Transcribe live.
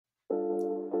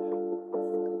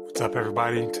What's up,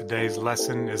 everybody? Today's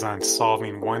lesson is on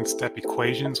solving one-step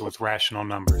equations with rational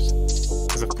numbers.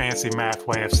 It's a fancy math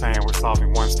way of saying we're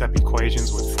solving one-step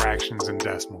equations with fractions and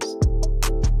decimals.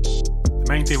 The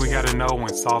main thing we got to know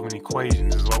when solving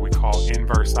equations is what we call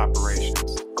inverse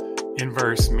operations.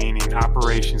 Inverse meaning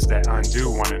operations that undo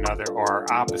one another or are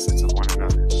opposites of one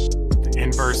another. The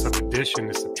inverse of addition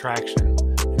is subtraction,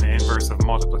 and the inverse of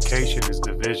multiplication is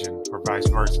division, or vice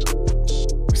versa.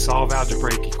 We solve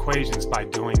algebraic equations by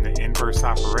doing the inverse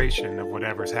operation of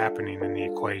whatever's happening in the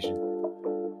equation.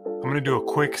 I'm going to do a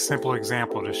quick, simple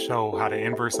example to show how the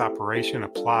inverse operation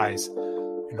applies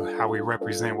and how we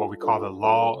represent what we call the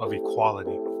law of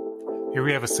equality. Here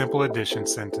we have a simple addition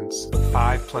sentence,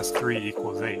 5 plus 3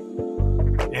 equals 8.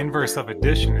 The inverse of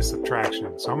addition is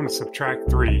subtraction, so I'm going to subtract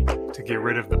 3 to get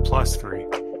rid of the plus 3.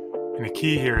 And the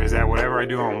key here is that whatever I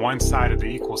do on one side of the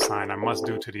equal sign, I must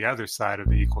do to the other side of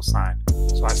the equal sign.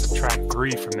 So I subtract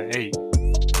 3 from the 8,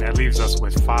 and that leaves us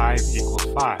with 5 equals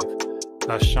 5,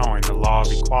 thus showing the law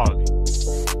of equality.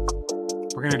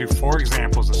 We're going to do 4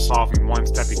 examples of solving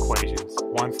one-step equations,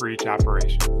 one for each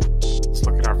operation. Let's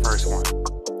look at our first one.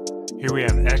 Here we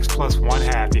have x plus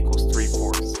 1/2 equals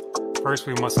 3/4. First,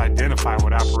 we must identify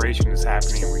what operation is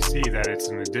happening, and we see that it's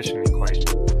an addition equation.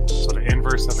 So the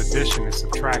inverse of addition is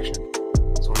subtraction.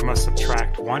 So we must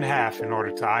subtract 1/2 in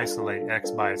order to isolate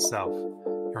x by itself.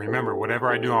 And remember,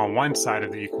 whatever I do on one side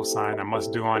of the equal sign, I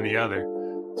must do on the other.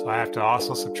 So I have to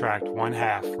also subtract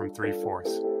 1/2 from 3/4.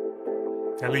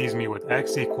 That leaves me with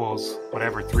x equals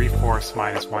whatever 3/4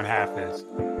 minus 1/2 is.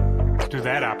 To do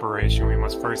that operation, we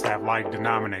must first have like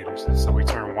denominators. So we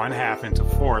turn 1/2 into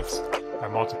fourths by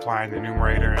multiplying the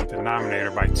numerator and denominator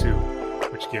by 2,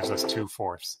 which gives us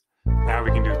 2/4. Now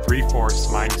we can do 3/4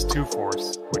 minus 2/4,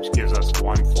 which gives us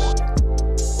 1/4.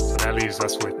 So that leaves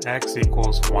us with x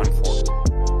equals 1/4.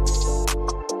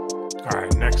 All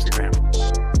right, next example.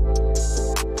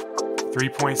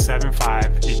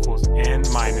 3.75 equals n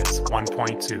minus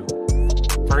 1.2.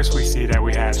 First, we see that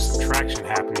we have subtraction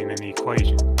happening in the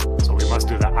equation, so we must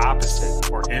do the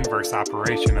opposite or inverse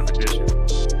operation of addition.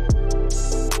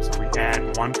 So we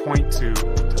add 1.2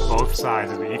 to both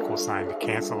sides of the equal sign to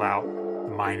cancel out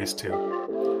the minus 2.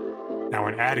 Now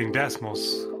when adding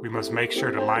decimals, we must make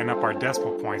sure to line up our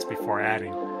decimal points before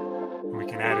adding. And we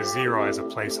can add a 0 as a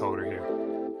placeholder here.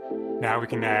 Now we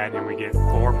can add and we get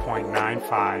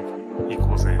 4.95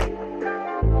 equals n.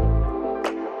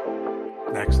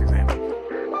 Next example.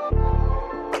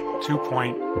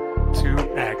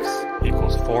 2.2x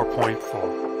equals 4.4.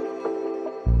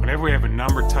 Whenever we have a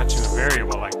number touching a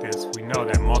variable like this, we know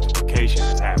that multiplication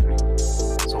is happening.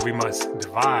 So we must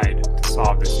divide to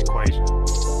solve this equation.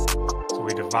 So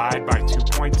we divide by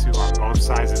 2.2 on both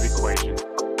sides of the equation,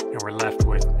 and we're left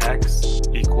with x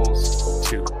equals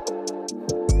 2.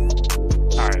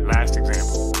 All right, last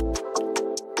example.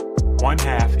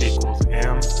 1/2 equals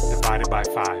m divided by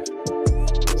 5.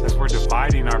 Since we're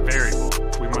dividing our variable,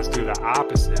 we must do the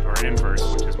opposite or inverse,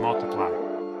 which is multiply.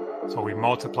 So we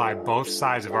multiply both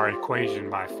sides of our equation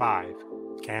by 5,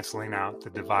 canceling out the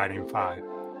dividing 5.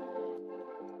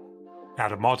 Now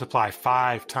to multiply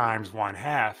 5 times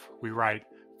 1/2, we write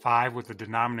 5 with the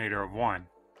denominator of 1.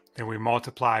 Then we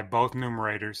multiply both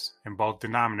numerators and both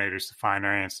denominators to find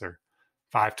our answer.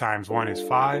 5 times 1 is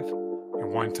 5,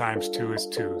 and 1 times 2 is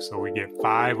 2. So we get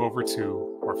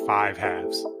 5/2, or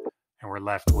 5/2. And we're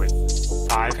left with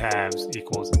 5/2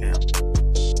 equals m.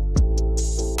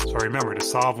 So remember, to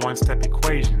solve one-step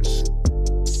equations,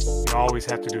 you always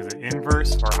have to do the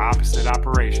inverse or opposite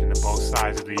operation to both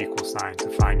sides of the equal sign to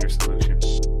find your solution.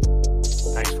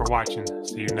 Thanks for watching.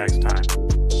 See you next time.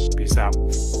 Peace out.